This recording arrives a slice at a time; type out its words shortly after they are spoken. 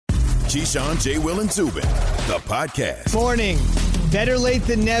Keyshawn, J. Will, and Zubin, the podcast. Morning. Better late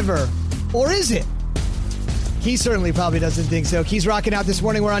than never. Or is it? He certainly probably doesn't think so. Key's rocking out this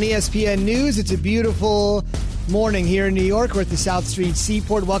morning. We're on ESPN News. It's a beautiful morning here in New York. We're at the South Street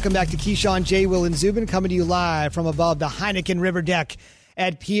Seaport. Welcome back to Keyshawn, J. Will, and Zubin, coming to you live from above the Heineken River deck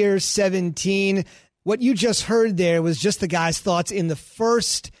at Pier 17. What you just heard there was just the guy's thoughts in the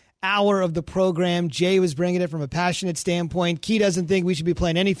first hour of the program. Jay was bringing it from a passionate standpoint. Key doesn't think we should be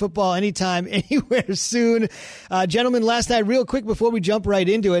playing any football anytime, anywhere soon. Gentlemen, last night, real quick before we jump right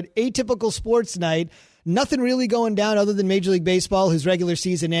into it, atypical sports night. Nothing really going down other than Major League Baseball, whose regular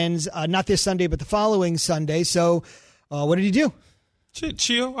season ends not this Sunday, but the following Sunday. So what did you do?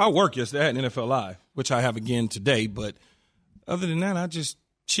 Chill. I work yesterday. I had NFL Live, which I have again today. But other than that, I just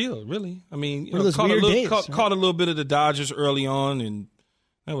chill, really. I mean, caught a little bit of the Dodgers early on, and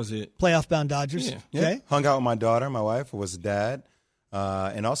that was it. Playoff-bound Dodgers. Yeah. Okay. Hung out with my daughter, my wife, was dad,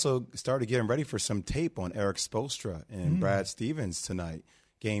 and also started getting ready for some tape on Eric Spoelstra and Brad Stevens tonight.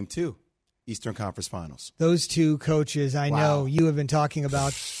 Game 2, Eastern Conference Finals. Those two coaches, I know you have been talking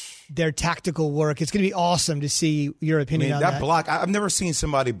about their tactical work. It's going to be awesome to see your opinion on that. Block, I've never seen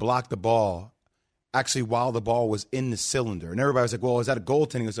somebody block the ball actually while the ball was in the cylinder. And everybody was like, well, is that a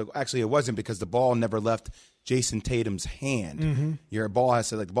goaltending? It was like, actually, it wasn't, because the ball never left Jason Tatum's hand. Your ball has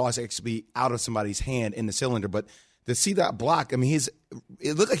to actually be out of somebody's hand in the cylinder. But to see that block, I mean,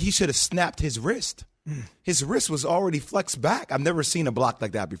 it looked like he should have snapped his wrist. His wrist was already flexed back. I've never seen a block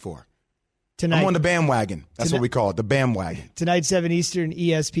like that before. I'm on the bandwagon. That's what we call it, the bandwagon. Tonight, 7 Eastern,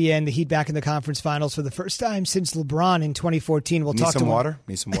 ESPN, the Heat back in the conference finals for the first time since LeBron in 2014. Need some water?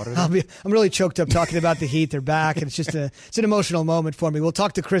 I'm really choked up talking about the Heat. They're back, and it's an emotional moment for me. We'll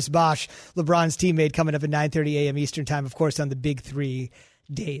talk to Chris Bosh, LeBron's teammate, coming up at 9:30 a.m. Eastern time, of course, on the Big 3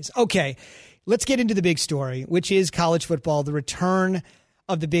 days. Okay, let's get into the big story, which is college football, the return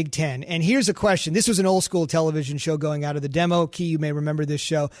of the Big Ten. And here's a question. This was an old school television show going out of the demo. Key, you may remember this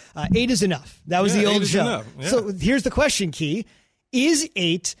show. 8 is enough. That was the old show. Yeah. So here's the question, Key. Is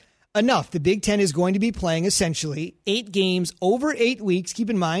 8 enough? The Big Ten is going to be playing essentially 8 games over 8 weeks.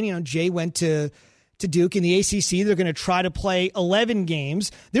 Keep in mind, Jay went to Duke. In the ACC, they're going to try to play 11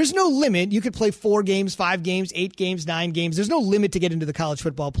 games. There's no limit. You could play 4 games, 5 games, 8 games, 9 games. There's no limit to get into the college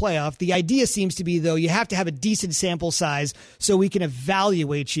football playoff. The idea seems to be, though, you have to have a decent sample size so we can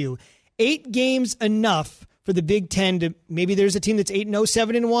evaluate you. 8 games enough for the Big Ten to, maybe there's a team that's 8-0,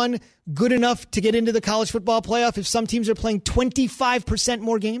 7-1, good enough to get into the college football playoff if some teams are playing 25%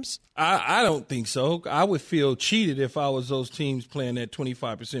 more games? I don't think so. I would feel cheated if I was those teams playing that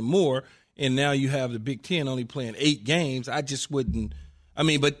 25% more. And now you have the Big Ten only playing 8 games. I just wouldn't. I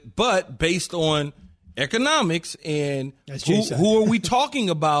mean, but based on economics and who are we talking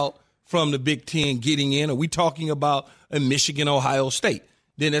about from the Big Ten getting in? Are we talking about a Michigan, Ohio State?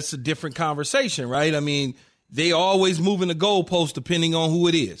 Then that's a different conversation, right? I mean, they always moving the goalpost depending on who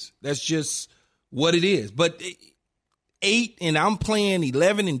it is. That's just what it is. But 8 and I'm playing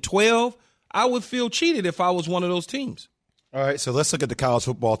 11 and 12, I would feel cheated if I was one of those teams. All right, so let's look at the college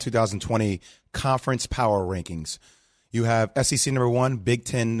football 2020 conference power rankings. You have SEC number 1, Big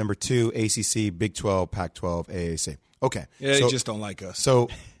Ten number 2, ACC, Big 12, Pac-12, AAC. Okay. Yeah, they just don't like us. So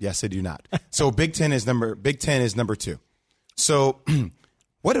yes, they do not. So Big Ten is number 2. So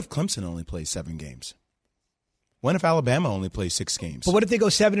what if Clemson only plays 7 games? What if Alabama only plays 6 games? But what if they go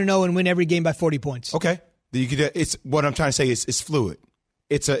 7-0 and win every game by 40 points? Okay. It's what I'm trying to say is it's fluid.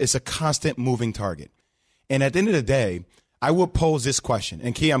 It's a constant moving target. And at the end of the day, I will pose this question,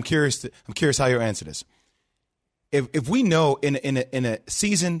 and Key, I'm curious how you answer this. If we know in a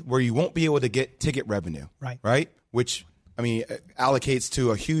season where you won't be able to get ticket revenue, right, which I mean allocates to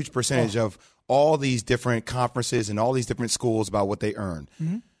a huge percentage of all these different conferences and all these different schools about what they earn.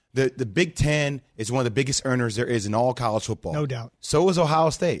 The Big Ten is one of the biggest earners there is in all college football, no doubt. So is Ohio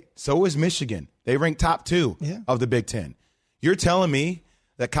State. So is Michigan. They rank top 2 of the Big Ten. You're telling me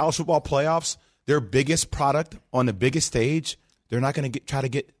that college football playoffs, their biggest product on the biggest stage, they're not going to try to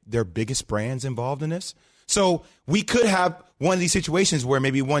get their biggest brands involved in this? So we could have one of these situations where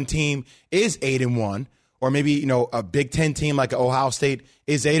maybe one team is 8-1, or maybe a Big Ten team like Ohio State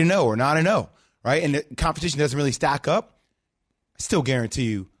is 8-0 or 9-0, right? And the competition doesn't really stack up. I still guarantee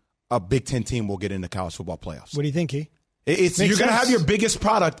you a Big Ten team will get into college football playoffs. What do you think, Key? You're going to have your biggest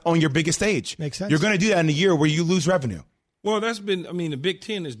product on your biggest stage. Makes sense. You're going to do that in a year where you lose revenue. Well, the Big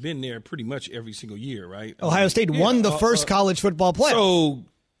Ten has been there pretty much every single year, right? Ohio State won the first college football playoff. So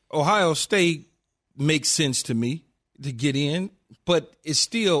Ohio State makes sense to me to get in, but it's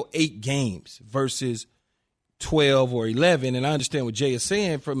still 8 games versus 12 or 11. And I understand what Jay is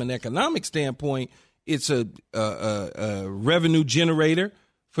saying from an economic standpoint. It's a revenue generator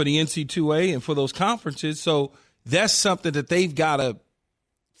for the NC2A and for those conferences. So that's something that they've got to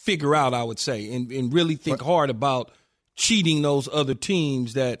figure out, I would say, and really think hard about cheating those other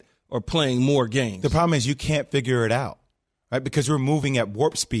teams that are playing more games. The problem is you can't figure it out, right? Because we're moving at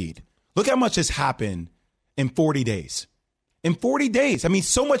warp speed. Look how much has happened in 40 days. In 40 days. I mean,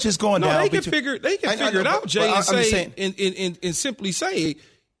 so much has gone down. They can figure it out, Jay, and simply say,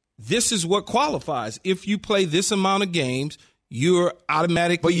 this is what qualifies. If you play this amount of games, you're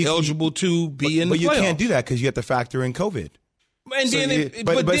automatically eligible to be in the playoffs. But you can't do that because you have to factor in COVID. And so then,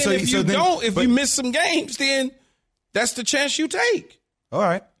 if you miss some games, then that's the chance you take. All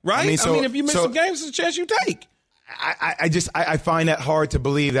right. Right? If you miss some games, it's a chance you take. I find that hard to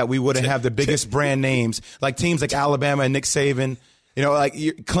believe that we wouldn't have the biggest brand names, like teams like Alabama and Nick Saban, like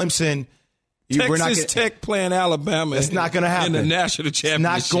Clemson. Texas Tech playing Alabama. It's not going to happen. In the national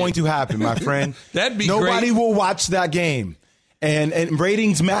championship. It's not going to happen, my friend. That'd be Nobody great. will watch that game. And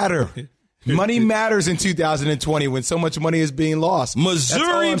ratings matter. Money matters in 2020 when so much money is being lost.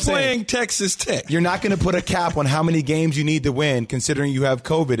 Missouri playing Texas Tech. You're not going to put a cap on how many games you need to win, considering you have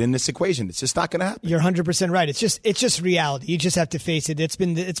COVID in this equation. It's just not going to happen. You're 100% right. It's just reality. You just have to face it. It's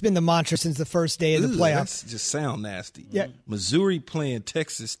been the mantra since the first day of the playoffs. That just sound nasty. Yeah. Missouri playing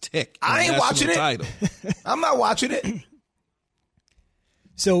Texas Tech. I ain't watching it. Title. I'm not watching it.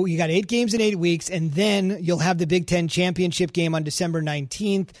 So you got 8 games in 8 weeks, and then you'll have the Big Ten championship game on December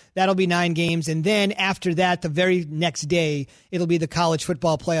 19th. That'll be 9 games. And then after that, the very next day, it'll be the college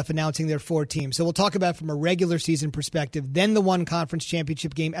football playoff announcing their 4 teams. So we'll talk about it from a regular season perspective, then the one conference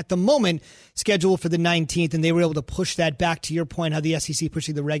championship game at the moment scheduled for the 19th. And they were able to push that back, to your point, how the SEC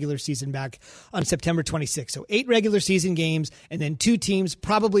pushing the regular season back on September 26th. So 8 regular season games, and then 2 teams,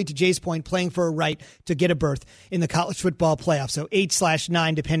 probably to Jay's point, playing for a right to get a berth in the college football playoff. So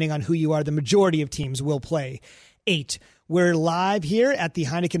 8/9. Depending on who you are, the majority of teams will play 8. We're live here at the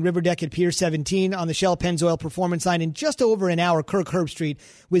Heineken River Deck at Pier 17 on the Shell Pennzoil Performance Line. In just over an hour, Kirk Herbstreit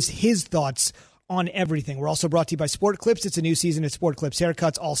with his thoughts on everything. We're also brought to you by Sport Clips. It's a new season at Sport Clips.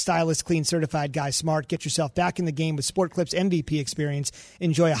 Haircuts, all stylish, clean, certified, guys smart. Get yourself back in the game with Sport Clips MVP experience.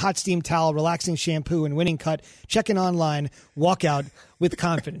 Enjoy a hot steam towel, relaxing shampoo, and winning cut. Check in online. Walk out with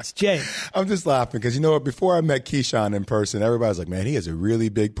confidence. Jay. I'm just laughing because, you know what, before I met Keyshawn in person, everybody's like, man, he has a really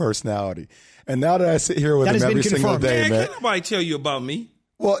big personality. And now that I sit here with him every single day, man. Can't nobody tell you about me?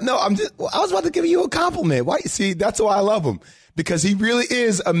 Well, no, I was about to give you a compliment. Why? See, that's why I love him. Because he really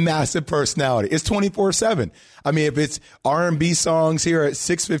is a massive personality. It's 24/7. I mean, if it's R&B songs here at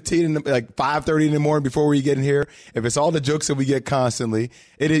 6:15 like 5:30 in the morning before we get in here, if it's all the jokes that we get constantly,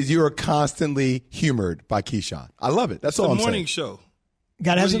 you are constantly humored by Keyshawn. I love it. That's all I'm saying. It's a morning show.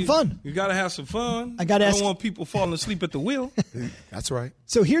 Got to have some fun. You got to have some fun. I don't want people falling asleep at the wheel. That's right.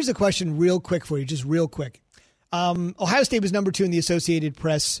 So here's a question real quick for you, just real quick. Ohio State was number 2 in the Associated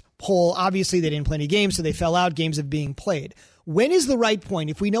Press poll. Obviously, they didn't play any games, so they fell out. Games of being played. When is the right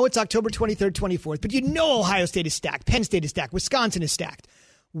point, if we know it's October 23rd, 24th, but you know Ohio State is stacked, Penn State is stacked, Wisconsin is stacked,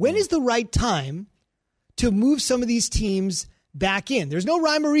 when is the right time to move some of these teams back in? There's no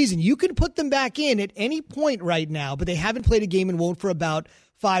rhyme or reason. You can put them back in at any point right now, but they haven't played a game and won't for about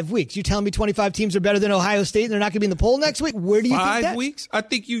 5 weeks. You telling me 25 teams are better than Ohio State and they're not going to be in the poll next week? Where do you think that? 5 weeks? I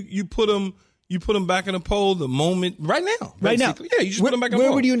think you put them back in the poll the moment right now. Right now. Yeah, you just put them back in the poll.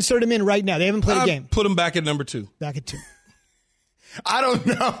 Where would you insert them in right now? They haven't played a game. Put them back at number 2. Back at 2. I don't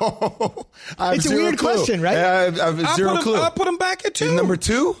know. It's a weird question, right? I have zero clue. I'll put them back at 2. Number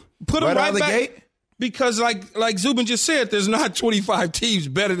 2? Put them right out of the back. Gate? Because like Zubin just said, there's not 25 teams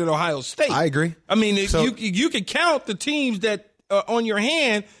better than Ohio State. I agree. I mean, you can count the teams that are on your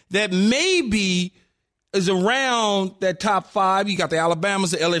hand that maybe is around that top 5. You got the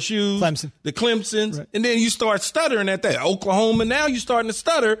Alabamas, the LSUs, the Clemsons, right. And then you start stuttering at that. Oklahoma, now you're starting to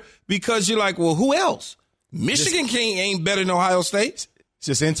stutter because you're like, well, who else? Michigan ain't better than Ohio State. It's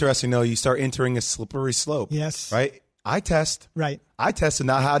just interesting, though. You start entering a slippery slope. Yes. Right? I test. Right. I test, and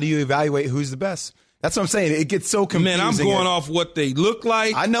now how do you evaluate who's the best? That's what I'm saying. It gets so confusing. Man, I'm going off what they look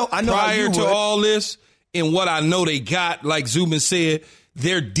like. I know prior to all this and what I know they got, like Zubin said,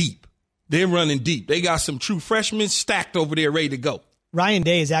 they're deep. They're running deep. They got some true freshmen stacked over there ready to go. Ryan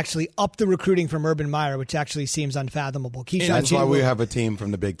Day is actually up the recruiting from Urban Meyer, which actually seems unfathomable. And that's why we have a team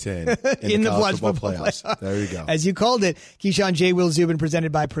from the Big Ten in the college football playoffs. There you go. As you called it, Keyshawn J. Will Zubin,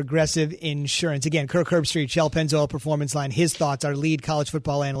 presented by Progressive Insurance. Again, Kirk Herbstreit, Shell Pennzoil Performance Line. His thoughts, our lead college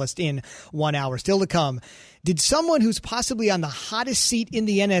football analyst, in 1 hour. Still to come. Did someone who's possibly on the hottest seat in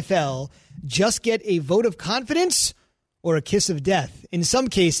the NFL just get a vote of confidence or a kiss of death? In some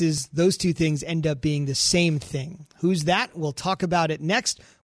cases, those two things end up being the same thing. Who's that? We'll talk about it next.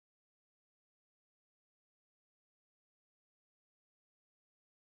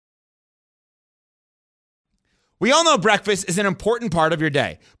 We all know breakfast is an important part of your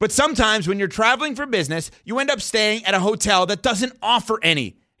day, but sometimes when you're traveling for business, you end up staying at a hotel that doesn't offer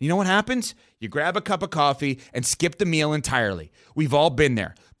any. You know what happens? You grab a cup of coffee and skip the meal entirely. We've all been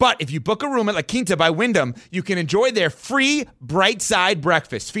there. But if you book a room at La Quinta by Wyndham, you can enjoy their free Bright Side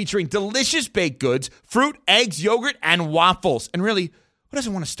breakfast featuring delicious baked goods, fruit, eggs, yogurt, and waffles. And really, who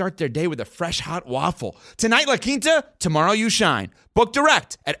doesn't want to start their day with a fresh, hot waffle? Tonight, La Quinta, tomorrow you shine. Book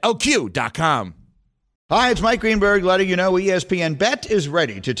direct at lq.com. Hi, it's Mike Greenberg letting you know ESPN Bet is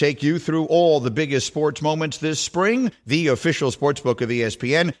ready to take you through all the biggest sports moments this spring. The official sportsbook of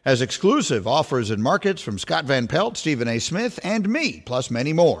ESPN has exclusive offers and markets from Scott Van Pelt, Stephen A. Smith, and me, plus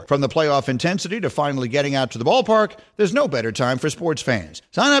many more. From the playoff intensity to finally getting out to the ballpark, there's no better time for sports fans.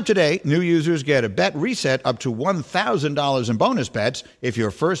 Sign up today. New users get a bet reset up to $1,000 in bonus bets if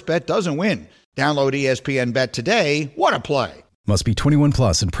your first bet doesn't win. Download ESPN Bet today. What a play. Must be 21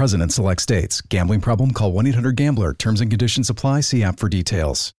 plus and present in select states. Gambling problem? Call 1-800-GAMBLER. Terms and conditions apply. See app for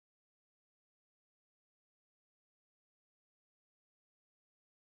details.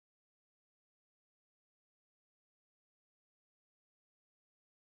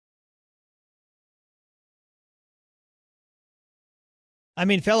 I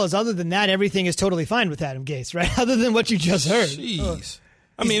mean, fellas, other than that, everything is totally fine with Adam Gase, right? Other than what you just heard. Jeez.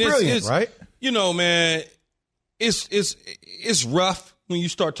 I He's mean, brilliant, right? You know, man, it's rough when you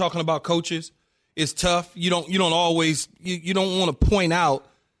start talking about coaches. It's tough. You don't always you don't want to point out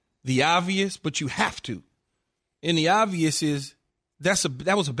the obvious, but you have to. And the obvious is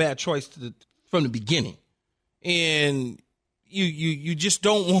that was a bad choice from the beginning. And you just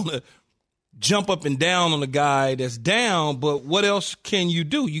don't want to jump up and down on a guy that's down, but what else can you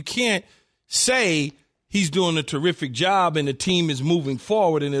do? You can't say he's doing a terrific job and the team is moving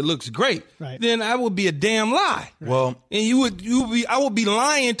forward and it looks great. Right. Then that would be a damn lie. Well, and I would be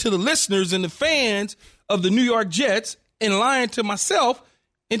lying to the listeners and the fans of the New York Jets and lying to myself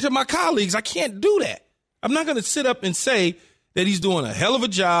and to my colleagues. I can't do that. I'm not going to sit up and say that he's doing a hell of a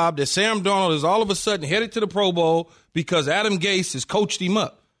job, that Sam Darnold is all of a sudden headed to the Pro Bowl because Adam Gase has coached him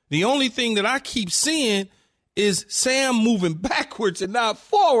up. The only thing that I keep seeing is Sam moving backwards and not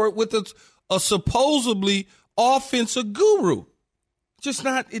forward with a supposedly offensive guru. Just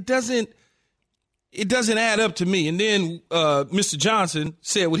not, it doesn't add up to me. And then Mr. Johnson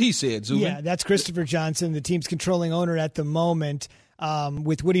said what he said, Zubin. Yeah, that's Christopher Johnson, the team's controlling owner at the moment,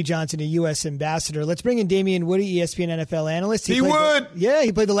 with Woody Johnson, a U.S. ambassador. Let's bring in Damien Woody, ESPN NFL analyst. He would.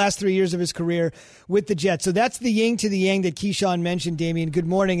 He played the last 3 years of his career with the Jets. So that's the yin to the yang that Keyshawn mentioned, Damien. Good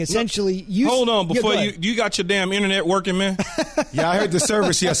morning. Essentially, hold on before you got your damn internet working, man. Yeah, I heard the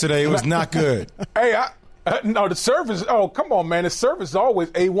service yesterday. It was not good. Hey, no, the service. Oh, come on, man. The service is always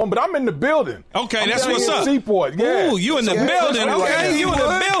A1, but I'm in the building. Okay, that's what's up. Seaport. Yeah. Ooh, you in the building. Okay, you in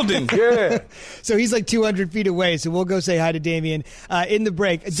the building. Yeah. So he's like 200 feet away, so we'll go say hi to Damien in the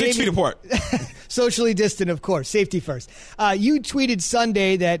break. 6 feet apart. Socially distant, of course. Safety first. You tweeted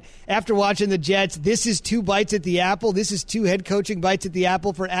Sunday that after watching the Jets, this is 2 bites at the apple. This is 2 head coaching bites at the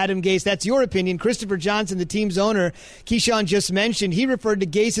apple for Adam Gase. That's your opinion. Christopher Johnson, the team's owner, Keyshawn just mentioned, he referred to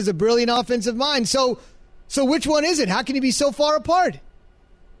Gase as a brilliant offensive mind. So which one is it? How can you be so far apart?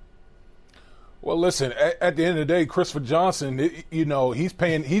 Well, listen, at the end of the day, Christopher Johnson, he's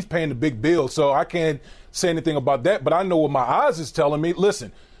paying the big bill, so I can't say anything about that. But I know what my eyes is telling me.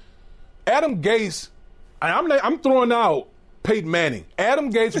 Listen, Adam Gase, I'm throwing out Peyton Manning.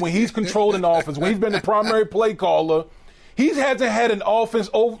 Adam Gase, when he's controlling the offense, when he's been the primary play caller, he hasn't had an offense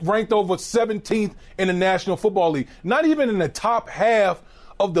ranked over 17th in the National Football League, not even in the top half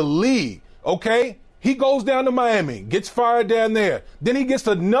of the league, okay? He goes down to Miami, gets fired down there. Then he gets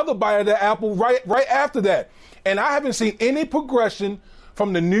another bite of the apple right after that. And I haven't seen any progression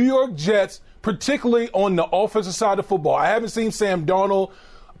from the New York Jets, particularly on the offensive side of football. I haven't seen Sam Darnold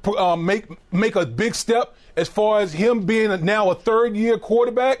make a big step as far as him being now a third-year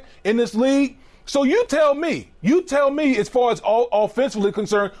quarterback in this league. So you tell me, as far as offensively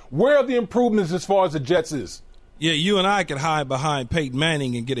concerned, where are the improvements as far as the Jets is? Yeah, you and I could hide behind Peyton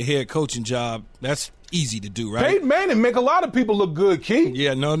Manning and get a head coaching job. That's easy to do, right? Peyton Manning make a lot of people look good, Key.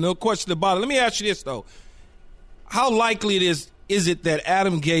 Yeah, no question about it. Let me ask you this, though. How likely is it that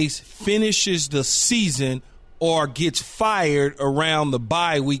Adam Gase finishes the season or gets fired around the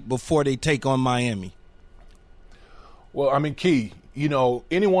bye week before they take on Miami? Well, I mean, Key,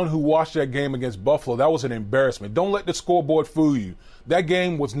 anyone who watched that game against Buffalo, that was an embarrassment. Don't let the scoreboard fool you. That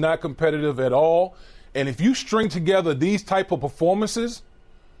game was not competitive at all. And if you string together these type of performances,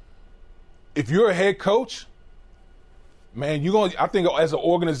 if you're a head coach, man, I think as an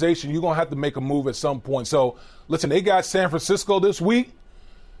organization, you're going to have to make a move at some point. So, listen, they got San Francisco this week,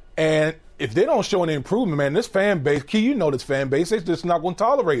 and if they don't show any improvement, man, this fan base, Key, you know this fan base, they're just not going to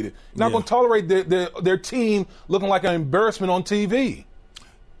tolerate it. Not going to tolerate their team looking like an embarrassment on TV.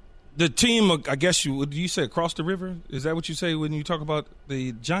 The team, I guess you say across the river? Is that what you say when you talk about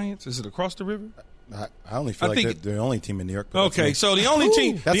the Giants? Is it across the river? I only feel like they're the only team in New York. Okay, so the only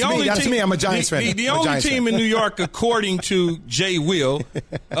team. That's me. I'm a Giants fan. The only team in New York, according to Jay Will,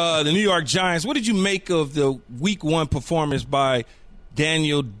 the New York Giants. What did you make of the Week 1 performance by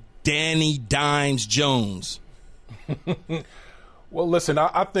Danny Dimes Jones? Well, listen,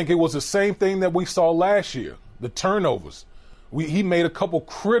 I think it was the same thing that we saw last year, the turnovers. He made a couple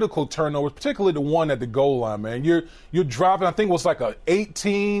critical turnovers, particularly the one at the goal line, man. You're driving, I think it was like a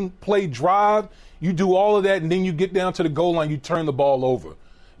 18-play drive. You do all of that, and then you get down to the goal line, you turn the ball over.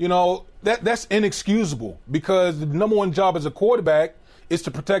 You know, that's inexcusable because the number one job as a quarterback is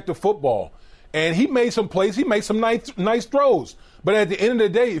to protect the football. And he made some plays. He made some nice throws. But at the end of the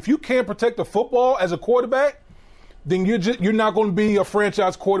day, if you can't protect the football as a quarterback, then you're not going to be a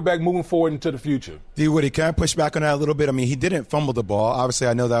franchise quarterback moving forward into the future. D. Woody, can I push back on that a little bit? I mean, he didn't fumble the ball. Obviously,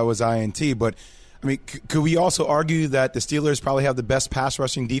 I know that was INT, but I mean, could we also argue that the Steelers probably have the best pass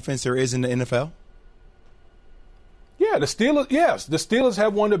rushing defense there is in the NFL? Yeah, the Steelers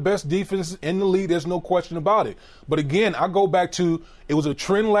have one of the best defenses in the league. There's no question about it. But again, I go back to it was a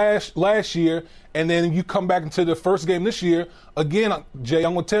trend last year, and then you come back into the first game this year. Again, Jay,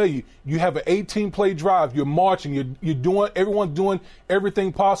 I'm going to tell you, you have an 18-play drive. You're marching. Everyone's doing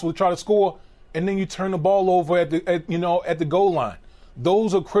everything possible to try to score, and then you turn the ball over at the goal line.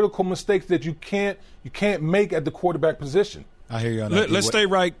 Those are critical mistakes that you can't make at the quarterback position. I hear you on that. Let's stay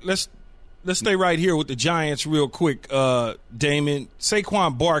right. Let's stay right here with the Giants real quick, Damon.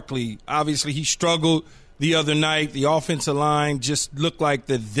 Saquon Barkley, obviously he struggled the other night. The offensive line just looked like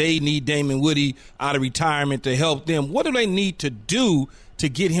that they need Damien Woody out of retirement to help them. What do they need to do to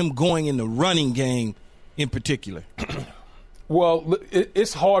get him going in the running game in particular? Well,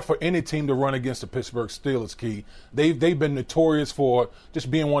 it's hard for any team to run against the Pittsburgh Steelers, Key. They've been notorious for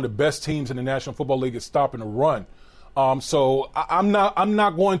just being one of the best teams in the National Football League at stopping the run. So I'm not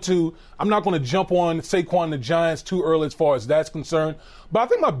going to jump on Saquon and the Giants too early as far as that's concerned. But I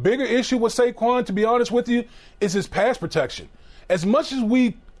think my bigger issue with Saquon, to be honest with you, is his pass protection. As much as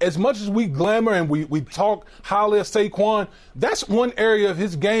we glamour and we talk highly of Saquon, that's one area of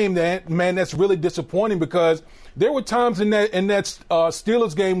his game that's really disappointing because there were times in that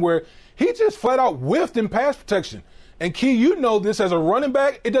Steelers game where he just flat out whiffed in pass protection. And Key, you know this as a running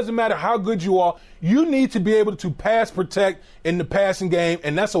back, it doesn't matter how good you are. You need to be able to pass protect in the passing game,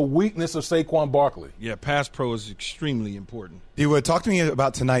 and that's a weakness of Saquon Barkley. Yeah, pass pro is extremely important. D-Wood, talk to me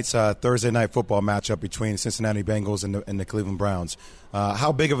about tonight's Thursday night football matchup between Cincinnati Bengals and the Cleveland Browns.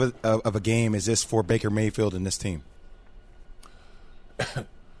 How big of a game is this for Baker Mayfield and this team?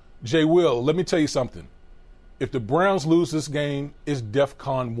 Jay Will, let me tell you something. If the Browns lose this game, it's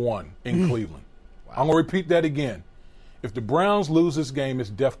DEFCON 1 in Cleveland. Wow. I'm going to repeat that again. If the Browns lose this game,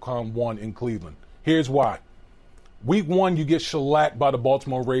 it's DEFCON 1 in Cleveland. Here's why. Week 1, you get shellacked by the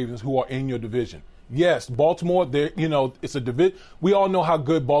Baltimore Ravens, who are in your division. Yes, Baltimore, it's a division. We all know how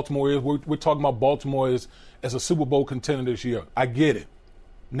good Baltimore is. We're talking about Baltimore as a Super Bowl contender this year. I get it.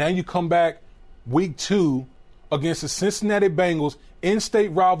 Now you come back week 2 against the Cincinnati Bengals, in-state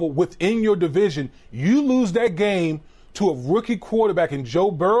rival within your division. You lose that game to a rookie quarterback in Joe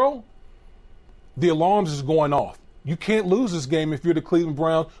Burrow, the alarms is going off. You can't lose this game if you're the Cleveland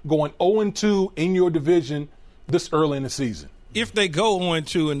Browns going 0-2 in your division this early in the season. If they go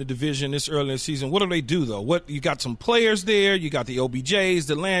 0-2 in the division this early in the season, what do they do, though? You got some players there. You got the OBJs,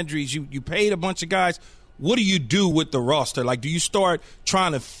 the Landrys. You paid a bunch of guys. What do you do with the roster? Like, do you start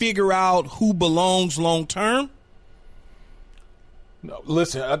trying to figure out who belongs long-term? No,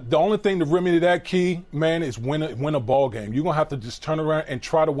 listen, the only thing to remedy that, Key, man, is win a ball game. You're going to have to just turn around and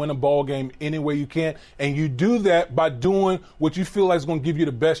try to win a ball game any way you can. And you do that by doing what you feel like is going to give you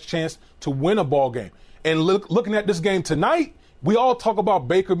the best chance to win a ball game. And looking at this game tonight, we all talk about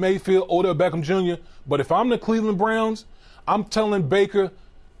Baker Mayfield, Odell Beckham Jr., but if I'm the Cleveland Browns, I'm telling Baker,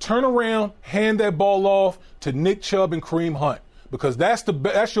 turn around, hand that ball off to Nick Chubb and Kareem Hunt, because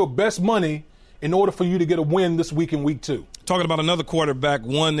that's your best money in order for you to get a win this week in week 2. Talking about another quarterback,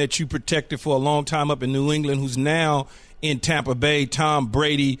 one that you protected for a long time up in New England, who's now in Tampa Bay, Tom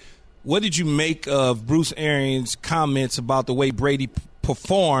Brady. What did you make of Bruce Arians' comments about the way Brady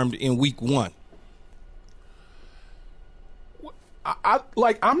performed in week 1?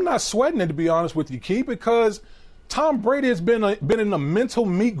 I'm not sweating it, to be honest with you, Key, because Tom Brady has been in a mental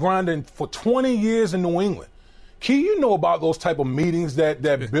meat grinder for 20 years in New England. Key, you know about those type of meetings that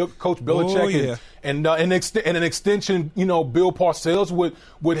Coach Belichick and an extension, Bill Parcells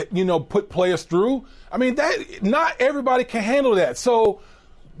would put players through. I mean, that not everybody can handle that. So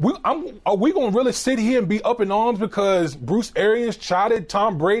are we going to really sit here and be up in arms because Bruce Arians chided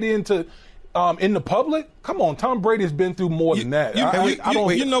Tom Brady into in the public? Come on, Tom Brady's been through more than that. I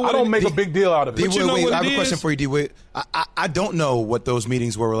don't make a big deal out of it. I have a question for you, D-Wade. I don't know what those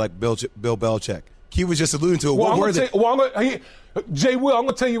meetings were like Bill Belichick. He was just alluding to it. What were they? Jay Will, I'm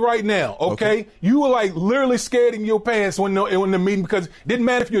going to tell you right now, okay? You were like literally scared in your pants when the meeting, because it didn't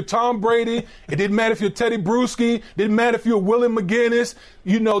matter if you're Tom Brady, it didn't matter if you're Teddy Bruschi, it didn't matter if you're Willie McGinnis,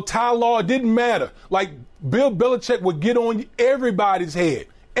 Ty Law, it didn't matter. Like, Bill Belichick would get on everybody's head.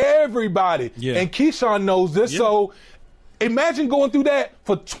 Everybody. Yeah. And Keyshawn knows this, so imagine going through that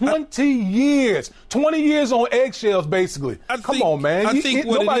for 20 years. 20 years on eggshells, basically. Come on, man.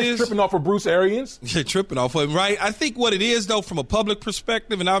 Nobody's tripping off of Bruce Arians. You're tripping off of him, right? I think what it is, though, from a public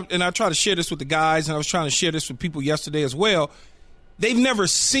perspective, and I try to share this with the guys, and I was trying to share this with people yesterday as well, they've never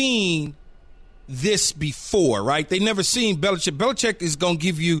seen this before, right? They've never seen Belichick. Belichick is going to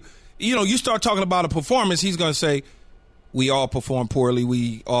give you, you start talking about a performance, he's going to say, we all perform poorly,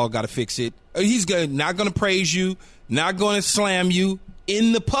 we all got to fix it. He's not going to praise you, not going to slam you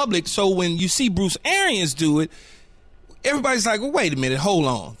in the public. So when you see Bruce Arians do it, everybody's like, well, wait a minute, hold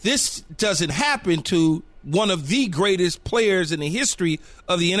on. This doesn't happen to one of the greatest players in the history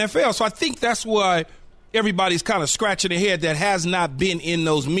of the NFL. So I think that's why everybody's kind of scratching their head that has not been in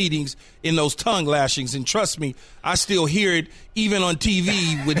those meetings, in those tongue lashings. And trust me, I still hear it even on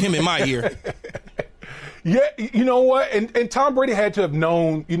TV with him in my ear. Yeah, you know what? And Tom Brady had to have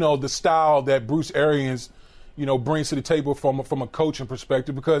known, the style that Bruce Arians brings to the table from a coaching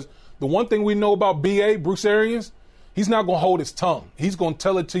perspective, because the one thing we know about Bruce Arians, he's not going to hold his tongue. He's going to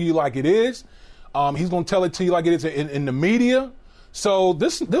tell it to you like it is. He's going to tell it to you like it is in the media. So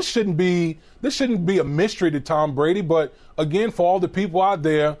this shouldn't be a mystery to Tom Brady. But again, for all the people out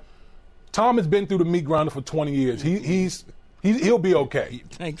there, Tom has been through the meat grinder for 20 years. He'll be okay.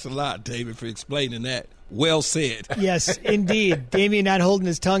 Thanks a lot, David, for explaining that. Well said. Yes, indeed. Damien not holding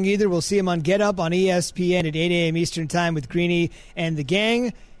his tongue either. We'll see him on Get Up on ESPN at 8 a.m. Eastern Time with Greeny and the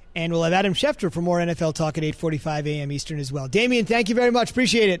gang. And we'll have Adam Schefter for more NFL talk at 8:45 a.m. Eastern as well. Damien, thank you very much.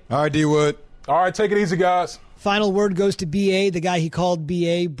 Appreciate it. All right, D-Wood. All right, take it easy, guys. Final word goes to B.A., the guy he called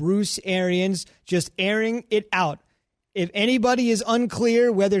B.A., Bruce Arians, just airing it out. If anybody is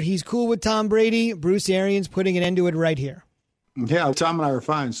unclear whether he's cool with Tom Brady, Bruce Arians putting an end to it right here. Yeah, Tom and I are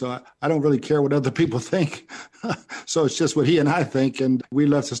fine, so I don't really care what other people think. So it's just what he and I think, and we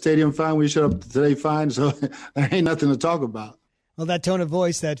left the stadium fine. We showed up today fine, so there ain't nothing to talk about. Well, that tone of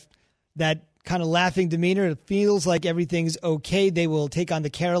voice, that kind of laughing demeanor, it feels like everything's okay. They will take on the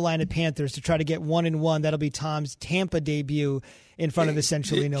Carolina Panthers to try to get 1-1. That'll be Tom's Tampa debut in front of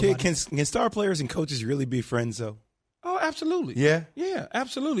essentially nobody. Can star players and coaches really be friends, though? Oh, absolutely. Yeah? Yeah,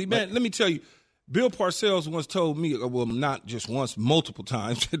 absolutely. Man, let me tell you, Bill Parcells once told me, well, not just once, multiple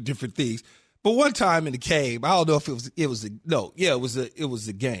times, different things. But one time in the game, I don't know if it was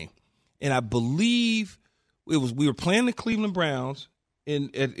the game, and I believe we were playing the Cleveland Browns,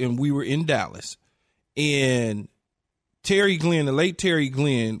 and we were in Dallas, and Terry Glenn, the late Terry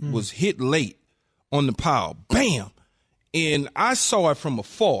Glenn, was hit late on the pile, bam, and I saw it from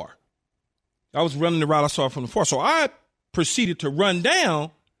afar. I was running the route, I saw it from afar, so I proceeded to run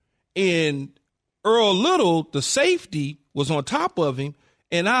down, and Earl Little, the safety, was on top of him,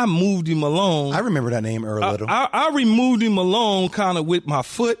 and I moved him along. I remember that name, Earl Little. I removed him along kind of with my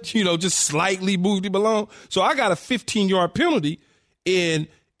foot, just slightly moved him along. So I got a 15-yard penalty, and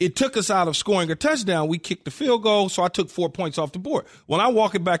it took us out of scoring a touchdown. We kicked the field goal, so I took 4 points off the board. When I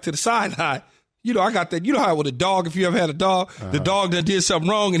walk it back to the sideline, I got that. You know how with a dog, if you ever had a dog, the dog that did something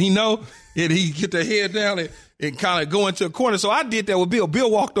wrong, and he get their head down and kind of go into a corner. So I did that with Bill.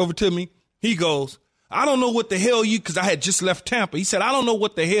 Bill walked over to me. He goes, I don't know what the hell because I had just left Tampa. He said, I don't know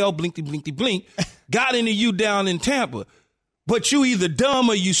what the hell, blinky, blinky, blink, got into you down in Tampa. But you either dumb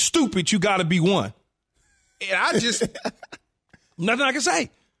or you stupid. You got to be one. And I just, nothing I can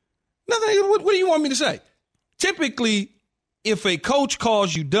say. Nothing. What do you want me to say? Typically, if a coach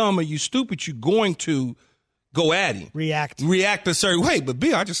calls you dumb or you stupid, you're going to go at him. React a certain way. But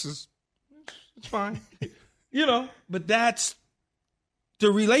Bill, it's fine. But that's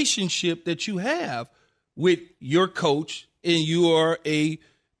the relationship that you have with your coach, and you are a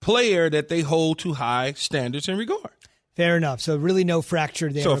player that they hold to high standards and regard. Fair enough. So really no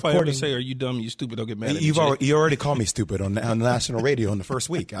fracture there. So if I ever say, "Are you dumb? You stupid?" Don't get mad at me. You already called me stupid on national radio in the first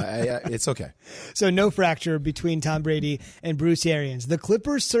week. It's okay. So no fracture between Tom Brady and Bruce Arians. The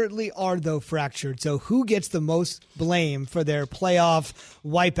Clippers certainly are, though, fractured. So who gets the most blame for their playoff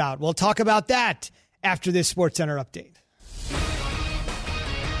wipeout? We'll talk about that after this SportsCenter update.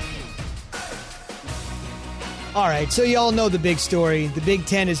 All right, so you all know the big story. The Big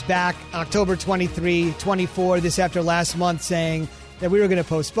Ten is back October 23, 24, this after last month saying that we were going to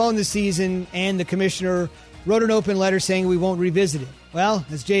postpone the season, and the commissioner wrote an open letter saying we won't revisit it. Well,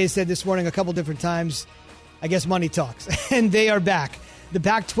 as Jay has said this morning a couple different times, I guess money talks, and they are back. The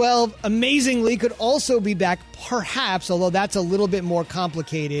Pac-12, amazingly, could also be back, perhaps, although that's a little bit more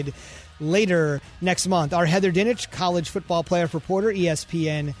complicated, later next month. Our Heather Dinich, college football playoff reporter,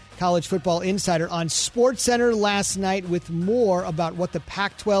 ESPN College Football Insider, on SportsCenter last night with more about what the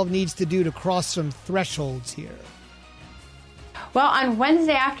Pac-12 needs to do to cross some thresholds here. Well, on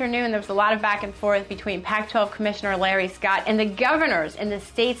Wednesday afternoon, there was a lot of back and forth between Pac-12 Commissioner Larry Scott and the governors in the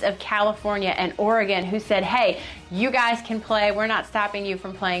states of California and Oregon who said, hey, you guys can play. We're not stopping you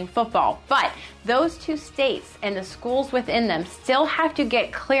from playing football. But those two states and the schools within them still have to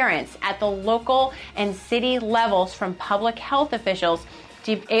get clearance at the local and city levels from public health officials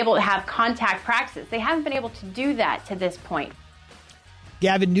to be able to have contact practices. They haven't been able to do that to this point.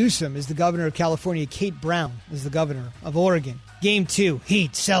 Gavin Newsom is the governor of California. Kate Brown is the governor of Oregon. Game 2,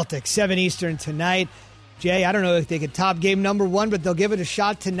 Heat, Celtics, 7 Eastern tonight. Jay, I don't know if they could top game number 1, but they'll give it a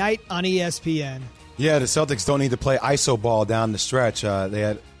shot tonight on ESPN. Yeah, the Celtics don't need to play iso ball down the stretch. They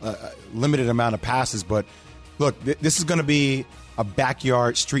had a limited amount of passes, but look, this is going to be a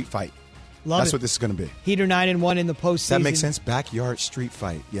backyard street fight. That's what this is going to be. Heat are 9-1 in the postseason. That makes sense. Backyard street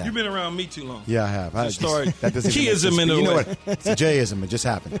fight. Yeah, you've been around me too long. Yeah, I have. That doesn't Keyism in the way. You know what? It's a Jayism. It just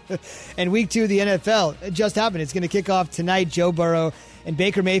happened. And week 2 of the NFL, it just happened. It's going to kick off tonight. Joe Burrow and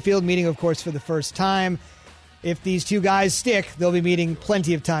Baker Mayfield meeting, of course, for the first time. If these two guys stick, they'll be meeting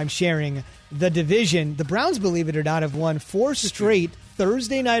plenty of time sharing the division. The Browns, believe it or not, have won 4 straight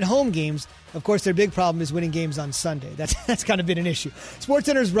Thursday night home games. Of course, their big problem is winning games on Sunday. That's kind of been an issue.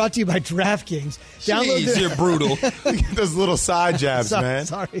 SportsCenter is brought to you by DraftKings. Jeez, you're brutal. Those little side jabs, man.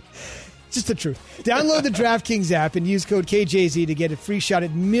 Sorry. Just the truth. Download the DraftKings app and use code KJZ to get a free shot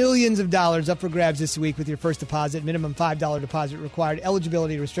at millions of dollars up for grabs this week with your first deposit. Minimum $5 deposit required.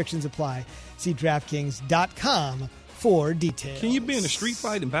 Eligibility restrictions apply. See DraftKings.com for details. Can you be in a street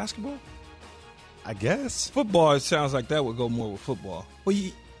fight in basketball? I guess. Football, it sounds like that would go more with football. Well,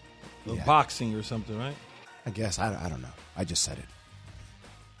 boxing or something, right? I guess. I don't know. I just said it.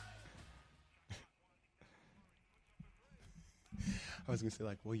 I was going to say,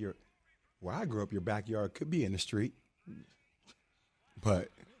 where I grew up, your backyard could be in the street. But.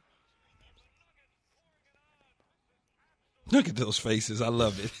 Look at those faces. I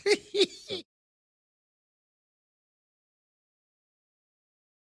love it.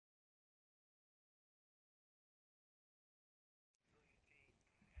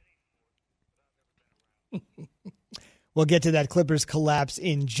 We'll get to that Clippers collapse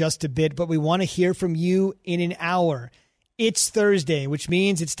in just a bit, but we want to hear from you in an hour. It's Thursday, which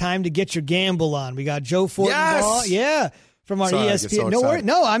means it's time to get your gamble on. We got Joe Fortenbaugh. Yeah, from our ESPN.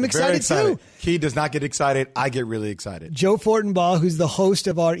 No, I'm excited too. He does not get excited. I get really excited. Joe Fortenbaugh, who's the host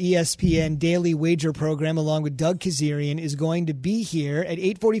of our ESPN Daily Wager program, along with Doug Kazarian, is going to be here at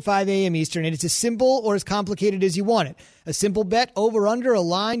 8:45 a.m. Eastern, and it's as simple or as complicated as you want it. A simple bet, over, under, a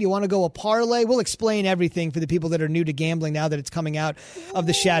line. You want to go a parlay? We'll explain everything for the people that are new to gambling now that it's coming out of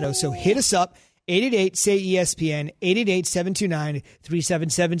the shadows. So hit us up. 888-SAY-ESPN,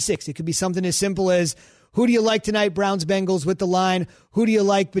 888-729-3776. It could be something as simple as, who do you like tonight, Browns-Bengals with the line? Who do you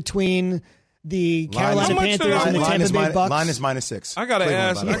like between the Carolina Panthers and the Tampa Bay Bucks? Line is -6. I got to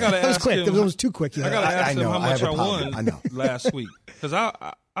ask. That was quick. That was too quick. I got to ask him how much I won I know. last week. Because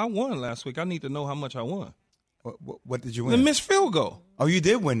I won last week. I need to know how much I won. What did you win? The missed field goal. Oh, you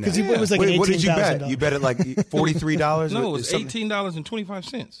did win that. Because it was like what did you bet? You bet at like $43? No, it was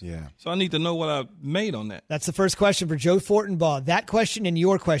 $18.25. Yeah. So I need to know what I made on that. That's the first question for Joe Fortenbaugh. That question and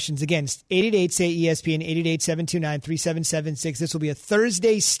your questions, again, 888-SAY-ESPN, 888-729-3776. This will be a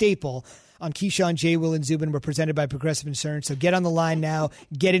Thursday staple on Keyshawn, J. Will, and Zubin. We're presented by Progressive Insurance. So get on the line now.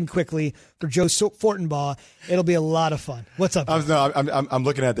 Get in quickly for Joe Fortenbaugh. It'll be a lot of fun. What's up? I'm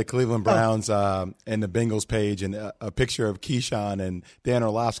looking at the Cleveland Browns and the Bengals page, and a picture of Keyshawn and Dan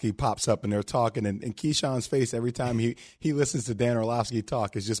Orlovsky pops up, and they're talking. And Keyshawn's face every time he listens to Dan Orlovsky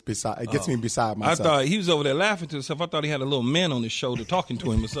talk is just it gets me beside myself. I thought he was over there laughing to himself. I thought he had a little man on his shoulder talking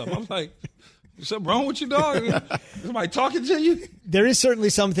to him or something. I was like, Something wrong with you, dog? Somebody talking to you? There is certainly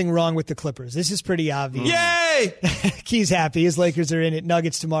something wrong with the Clippers. This is pretty obvious. Yay! Key's happy. His Lakers are in it.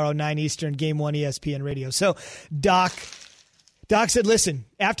 Nuggets tomorrow, 9 Eastern, Game 1, ESPN Radio. So Doc said, listen,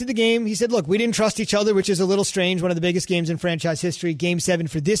 after the game, he said, look, we didn't trust each other, which is a little strange. One of the biggest games in franchise history, Game 7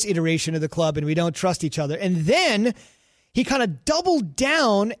 for this iteration of the club, and we don't trust each other. And then he kind of doubled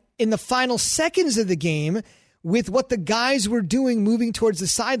down in the final seconds of the game with what the guys were doing moving towards the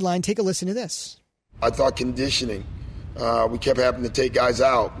sideline. Take a listen to this. I thought conditioning, we kept having to take guys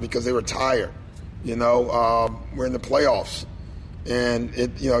out because they were tired. We're in the playoffs, and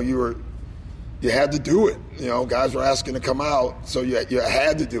you had to do it. Guys were asking to come out, so you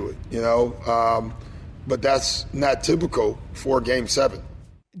had to do it. But that's not typical for Game 7.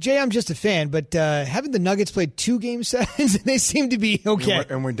 Jay, I'm just a fan, but haven't the Nuggets played 2 Game 7s? They seem to be okay.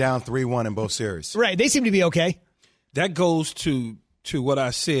 And we're down 3-1 in both series. Right. They seem to be okay. That goes to what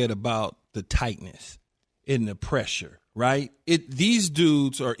I said about the tightness and the pressure, right? These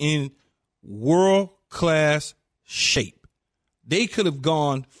dudes are in world-class shape. They could have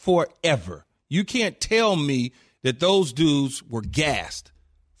gone forever. You can't tell me that those dudes were gassed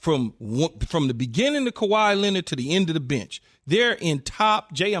from the beginning of Kawhi Leonard to the end of the bench. They're in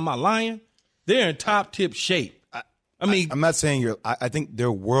top, Jay, am I lying? They're in top-tip shape. I'm not saying I think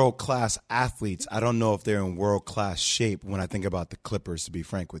they're world-class athletes. I don't know if they're in world-class shape when I think about the Clippers, to be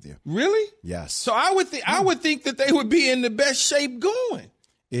frank with you. Really? Yes. So I would think that they would be in the best shape going.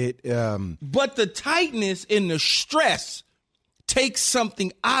 But the tightness and the stress takes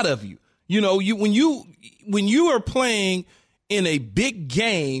something out of you. When you are playing in a big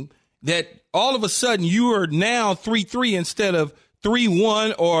game that all of a sudden you are now 3-3 instead of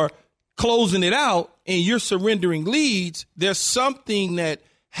 3-1 or closing it out, and you're surrendering leads, there's something that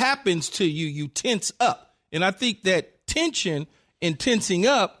happens to you. You tense up. And I think that tension and tensing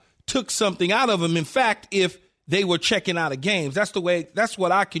up took something out of them. In fact, if they were checking out of games, that's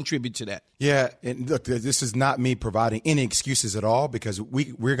what I contribute to that. Yeah, and look, this is not me providing any excuses at all, because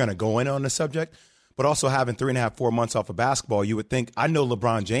we're going to go in on the subject. But also having 3.5, 4 months off of basketball, you would think, I know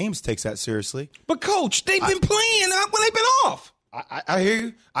LeBron James takes that seriously. But, Coach, they've been playing when they've been off. I hear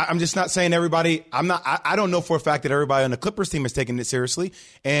you. I'm just not saying everybody. I don't know for a fact that everybody on the Clippers team is taking it seriously.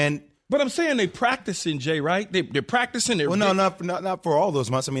 But I'm saying they're practicing, Jay, right? They're practicing. Not for all those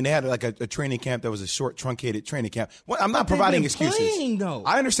months. I mean, they had like a training camp that was a short, truncated training camp. I'm not providing excuses. Playing, though.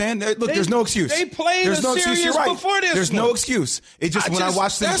 I understand. Look, there's no excuse. They played there's no series excuse. You're right. Before this. There's no excuse. It's just when I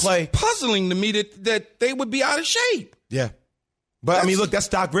watch them play, that's puzzling to me that they would be out of shape. Yeah, but look, that's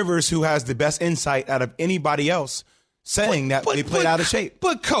Doc Rivers, who has the best insight out of anybody else, saying that they played out of shape.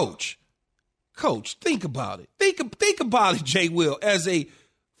 But Coach, think about it. Think about it, Jay Will, as a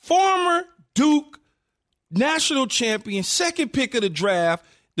former Duke national champion, second pick of the draft.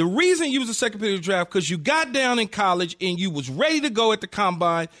 The reason you was the second pick of the draft because you got down in college and you was ready to go at the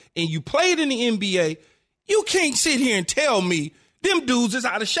combine and you played in the NBA. You can't sit here and tell me them dudes is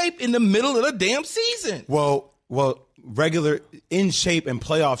out of shape in the middle of the damn season. Well, regular in shape and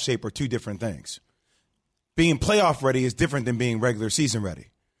playoff shape are two different things. Being playoff ready is different than being regular season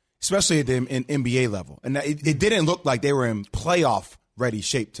ready, especially at the NBA level. And it didn't look like they were in playoff ready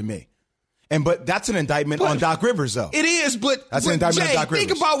shape to me. But that's an indictment on Doc Rivers, though. It is, but that's an indictment on Doc Rivers.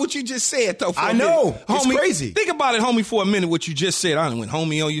 Think about what you just said, though. I know. It's crazy. Think about it, homie, for a minute, what you just said. I done went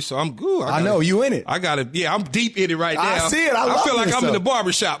homie on you, so I'm good. I know. You in it. I got it. Yeah, I'm deep in it right now. I see it. I feel like I'm in the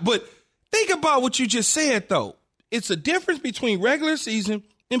barbershop. But think about what you just said, though. It's a difference between regular season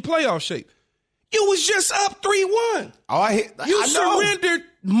and playoff shape. You was just up 3-1. You surrendered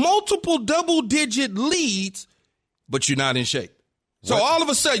multiple double-digit leads, but you're not in shape. So all of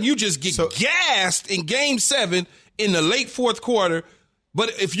a sudden, you just get gassed in Game 7 in the late fourth quarter.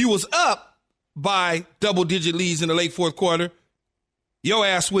 But if you was up by double-digit leads in the late fourth quarter, your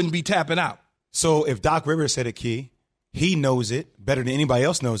ass wouldn't be tapping out. So if Doc Rivers said it, Key, he knows it better than anybody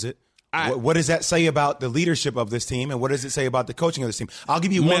else knows it. What does that say about the leadership of this team, and what does it say about the coaching of this team? I'll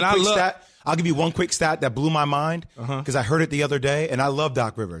give you one quick stat that blew my mind because I heard it the other day, and I love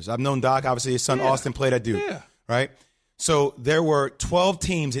Doc Rivers. I've known Doc. Obviously, his son Austin played at Duke, right? So there were 12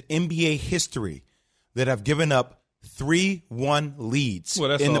 teams in NBA history that have given up 3-1 leads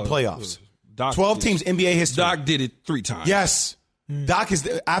in the playoffs. 12 teams NBA history. Doc did it 3 times. Yes. Doc is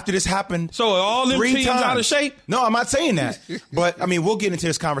after this happened. So are all them 3 teams times. Out of shape? No, I'm not saying that. But I mean, we'll get into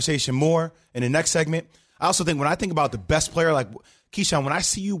this conversation more in the next segment. I also think when I think about the best player, like Keyshawn, when I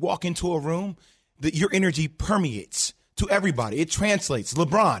see you walk into a room, your energy permeates to everybody. It translates.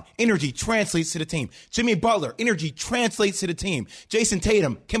 LeBron, energy translates to the team. Jimmy Butler, energy translates to the team. Jason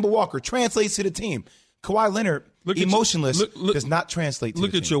Tatum, Kemba Walker translates to the team. Kawhi Leonard, Emotionless does not translate to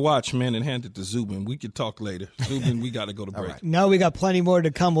Look the at team. your watch, man, and hand it to Zubin. We could talk later. Zubin, we got to go to break. Right. No, we got plenty more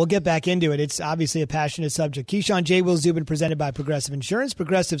to come. We'll get back into it. It's obviously a passionate subject. Keyshawn, J. Will, Zubin, presented by Progressive Insurance.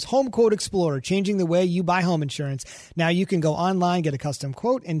 Progressive's Home Quote Explorer, changing the way you buy home insurance. Now you can go online, get a custom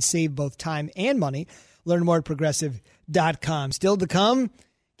quote, and save both time and money. Learn more at Progressive.com. Still to come,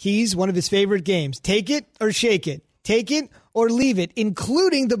 Keys, one of his favorite games. Take it or shake it. Take it or leave it,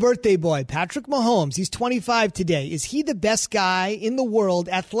 including the birthday boy, Patrick Mahomes. He's 25 today. Is he the best guy in the world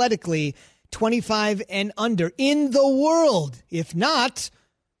athletically, 25 and under, in the world? If not,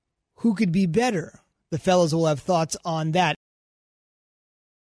 who could be better? The fellas will have thoughts on that.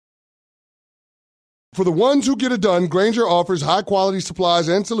 For the ones who get it done, Grainger offers high-quality supplies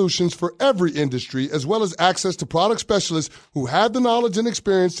and solutions for every industry, as well as access to product specialists who have the knowledge and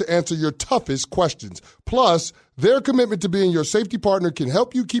experience to answer your toughest questions. Plus, their commitment to being your safety partner can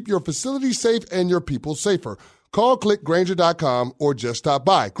help you keep your facility safe and your people safer. Call, click Grainger.com, or just stop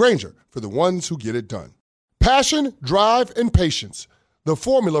by. Grainger, for the ones who get it done. Passion, drive, and patience. The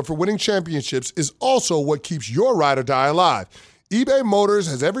formula for winning championships is also what keeps your ride or die alive. eBay Motors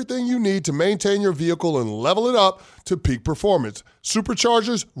has everything you need to maintain your vehicle and level it up to peak performance.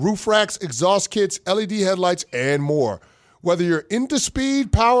 Superchargers, roof racks, exhaust kits, LED headlights, and more. Whether you're into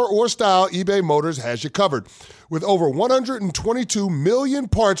speed, power, or style, eBay Motors has you covered. With over 122 million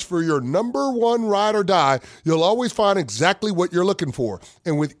parts for your number one ride or die, you'll always find exactly what you're looking for.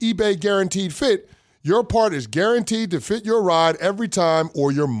 And with eBay Guaranteed Fit, your part is guaranteed to fit your ride every time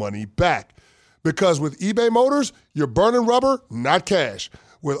or your money back. Because with eBay Motors, you're burning rubber, not cash.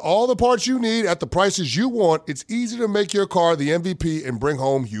 With all the parts you need at the prices you want, it's easy to make your car the MVP and bring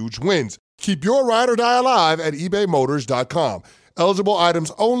home huge wins. Keep your ride or die alive at ebaymotors.com. Eligible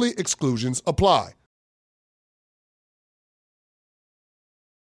items only. Exclusions apply.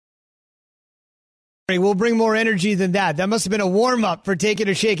 We'll bring more energy than that. That must have been a warm-up for Take It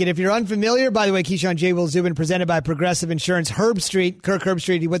or Shake It. If you're unfamiliar, by the way, Keyshawn, J. Will, Zubin, presented by Progressive Insurance. Kirk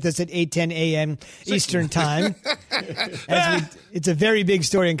Herbstreit, he's with us at 8:10 a.m. Eastern Time. It's a very big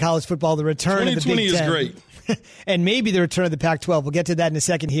story in college football, the return of the Big Ten. 2020 is great. And maybe the return of the Pac-12. We'll get to that in a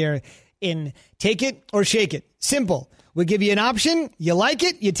second here in Take It or Shake It. Simple. We'll give you an option. You like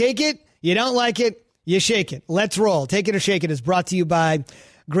it, you take it. You don't like it, you shake it. Let's roll. Take It or Shake It is brought to you by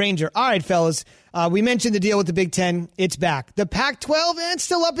Grainger. All right, fellas. We mentioned the deal with the Big Ten. It's back. The Pac-12, it's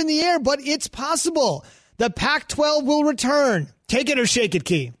still up in the air, but it's possible. The Pac-12 will return. Take it or shake it,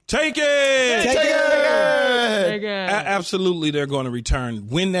 Key. Take it! Take it! Absolutely, they're going to return.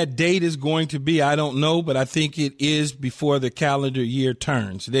 When that date is going to be, I don't know, but I think it is before the calendar year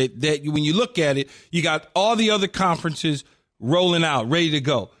turns. That when you look at it, you got all the other conferences rolling out, ready to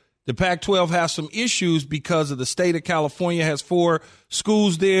go. The Pac-12 has some issues because of the state of California has 4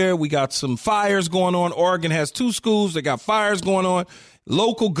 schools there. We got some fires going on. Oregon has 2 schools. They got fires going on.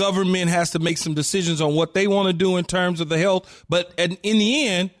 Local government has to make some decisions on what they want to do in terms of the health. But in the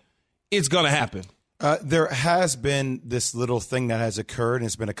end, it's going to happen. There has been this little thing that has occurred, and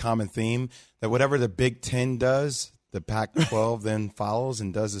it's been a common theme, that whatever the Big Ten does, the Pac-12 then follows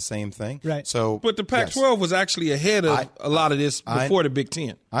and does the same thing. Right. But the Pac-12 was actually ahead of a lot of this before the Big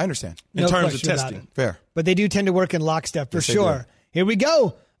Ten. I understand. In terms of testing. Fair. But they do tend to work in lockstep for sure. Here we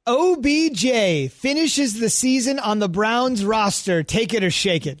go. OBJ finishes the season on the Browns roster. Take it or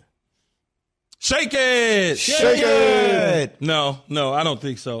shake it. Shake it! Shake it! No, I don't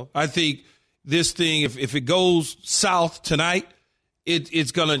think so. I think this thing, if it goes south tonight,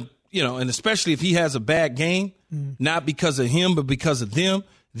 it's going to, and especially if he has a bad game, not because of him, but because of them,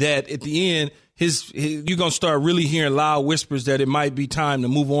 that at the end, you're going to start really hearing loud whispers that it might be time to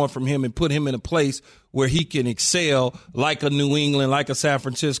move on from him and put him in a place where he can excel like a New England, like a San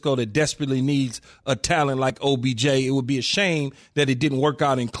Francisco that desperately needs a talent like OBJ. It would be a shame that it didn't work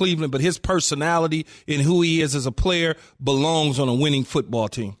out in Cleveland, but his personality and who he is as a player belongs on a winning football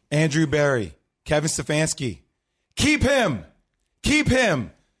team. Andrew Berry, Kevin Stefanski. Keep him. Keep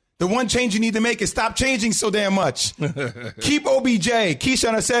him. The one change you need to make is stop changing so damn much. Keep OBJ.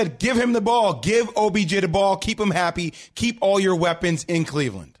 Keyshawn has said, give him the ball. Give OBJ the ball. Keep him happy. Keep all your weapons in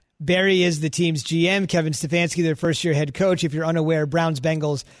Cleveland. Barry is the team's GM. Kevin Stefanski, their first-year head coach. If you're unaware,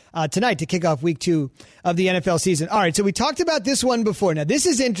 Browns-Bengals tonight to kick off week 2 of the NFL season. All right, so we talked about this one before. Now, this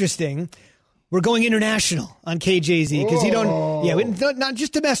is interesting. We're going international on KJZ because not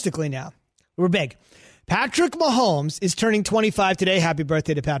just domestically now. We're big. Patrick Mahomes is turning 25 today. Happy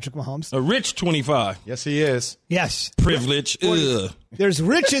birthday to Patrick Mahomes. A rich 25. Yes, he is. Yes. Privilege. Ugh. There's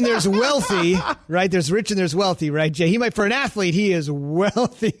rich and there's wealthy, right? There's rich and there's wealthy, right, Jay? For an athlete, he is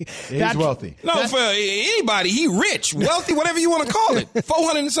wealthy. He's wealthy. No, for anybody, he rich, wealthy, whatever you want to call it.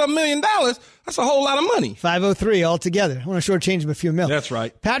 $400 and something million. That's That's a whole lot of money. 503 altogether. I want to shortchange him a few mil. That's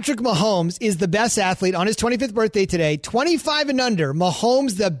right. Patrick Mahomes is the best athlete on his 25th birthday today. 25 and under.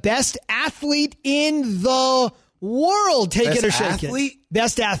 Mahomes, the best athlete in the world. Take it or shake it.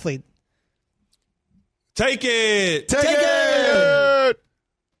 Best athlete. Take it. Take it.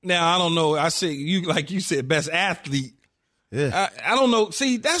 Now, I don't know. I say like you said, best athlete. Yeah. I don't know.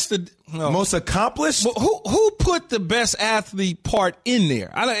 See, that's the most accomplished. Who put the best athlete part in there?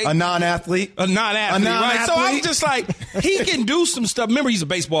 A non-athlete. Right? So I'm just like, he can do some stuff. Remember, he's a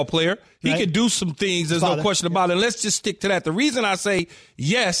baseball player. He can do some things. There's no question about it. Let's just stick to that. The reason I say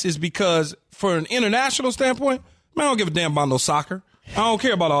yes is because for an international standpoint, man, I don't give a damn about no soccer. I don't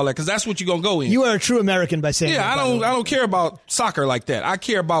care about all that because that's what you're going to go in. You are a true American by saying that. Yeah, I don't care about soccer like that. I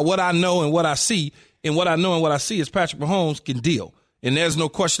care about what I know and what I see. And what I know and what I see is Patrick Mahomes can deal. And there's no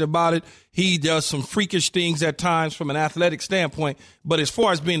question about it. He does some freakish things at times from an athletic standpoint. But as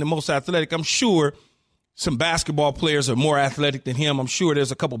far as being the most athletic, I'm sure some basketball players are more athletic than him. I'm sure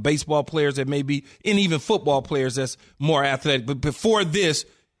there's a couple baseball players that may be, and even football players that's more athletic. But before this,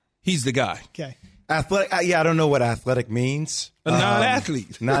 he's the guy. Okay. Athletic. I don't know what athletic means. A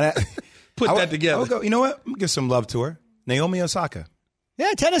non-athlete. Put that together. You know what? I'm going to give some love to her. Naomi Osaka.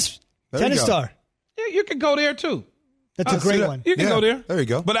 Yeah, tennis star. Yeah, you could go there, too. That's a great one. You can go there. There you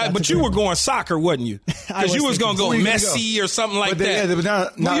go. But you were going soccer, wasn't you? Because you was going to go Messi or something like that. Yeah,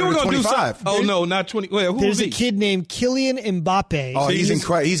 not you were going to do 25. something. Oh, no, not 20. Well, There's a kid named Kylian Mbappe. Oh, he's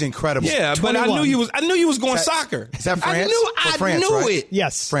incredible. Yeah, 21. but I knew you was going soccer. Is that France? I knew it.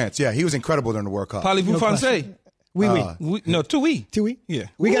 Yes. France, yeah. He was incredible during the World Cup. Parlez-vous français? Oui. No, oui. Oui? Yeah.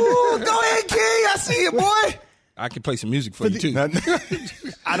 We got go ahead, Key. I see you, boy. I can play some music for you, too.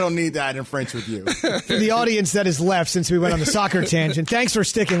 I don't need that in French with you. For the audience that is left since we went on the soccer tangent, thanks for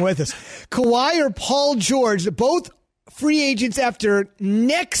sticking with us. Kawhi or Paul George, both free agents after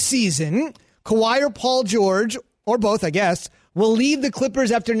next season. Kawhi or Paul George, or both, I guess, will leave the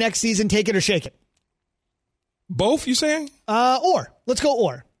Clippers after next season. Take it or shake it. Both, you saying? Or. Let's go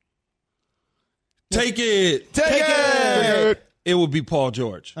or. Take it. Take it. It will be Paul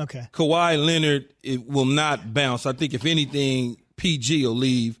George. Okay. Kawhi Leonard, it will not bounce. I think if anything, PG will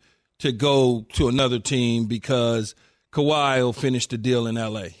leave to go to another team because Kawhi will finish the deal in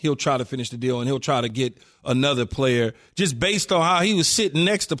L.A. He'll try to finish the deal, and he'll try to get another player just based on how he was sitting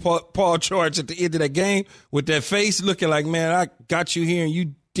next to Paul George at the end of that game with that face looking like, man, I got you here and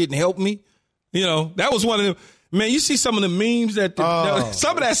you didn't help me. You know, that was one of them. Man, you see some of the memes that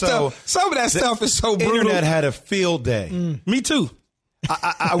some of that stuff is so brutal. Internet had a field day. Me too.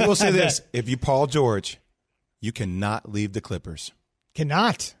 I will say this: if you Paul George, you cannot leave the Clippers.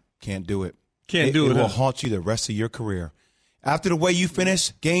 Cannot. Can't do it. Can't do it. It will haunt you the rest of your career. After the way you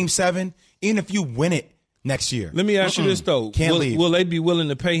finish Game 7, even if you win it next year. Let me ask you this though: Can't leave. Will they be willing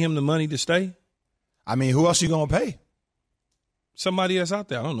to pay him the money to stay? I mean, who else are you going to pay? Somebody else out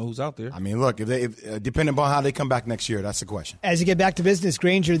there. I don't know who's out there. I mean, look, if depending upon how they come back next year, that's the question. As you get back to business,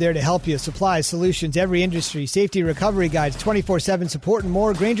 Grainger there to help you. Supplies, solutions, every industry, safety, recovery guides, 24/7 support and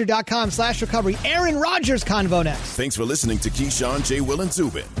more. Grainger.com/recovery. Aaron Rodgers convo next. Thanks for listening to Keyshawn, J. Will, and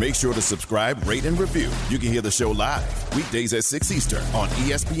Zubin. Make sure to subscribe, rate, and review. You can hear the show live weekdays at 6 Eastern on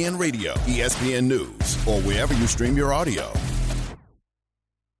ESPN Radio, ESPN News, or wherever you stream your audio.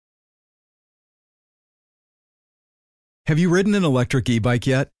 Have you ridden an electric e-bike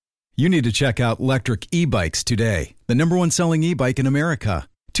yet? You need to check out Electric E-Bikes today, the #1 selling e-bike in America.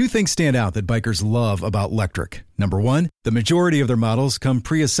 Two things stand out that bikers love about Electric. Number one, the majority of their models come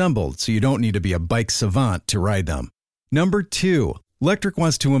pre-assembled, so you don't need to be a bike savant to ride them. Number two, Electric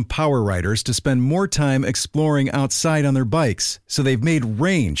wants to empower riders to spend more time exploring outside on their bikes, so they've made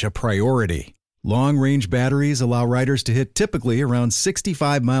range a priority. Long-range batteries allow riders to hit typically around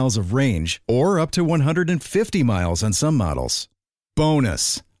 65 miles of range or up to 150 miles on some models.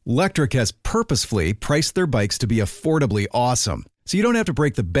 Bonus, Electric has purposefully priced their bikes to be affordably awesome, so you don't have to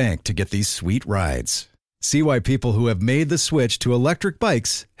break the bank to get these sweet rides. See why people who have made the switch to electric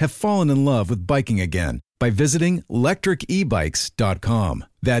bikes have fallen in love with biking again by visiting electricebikes.com.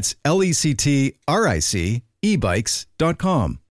 That's LECTRIC ebikes.com.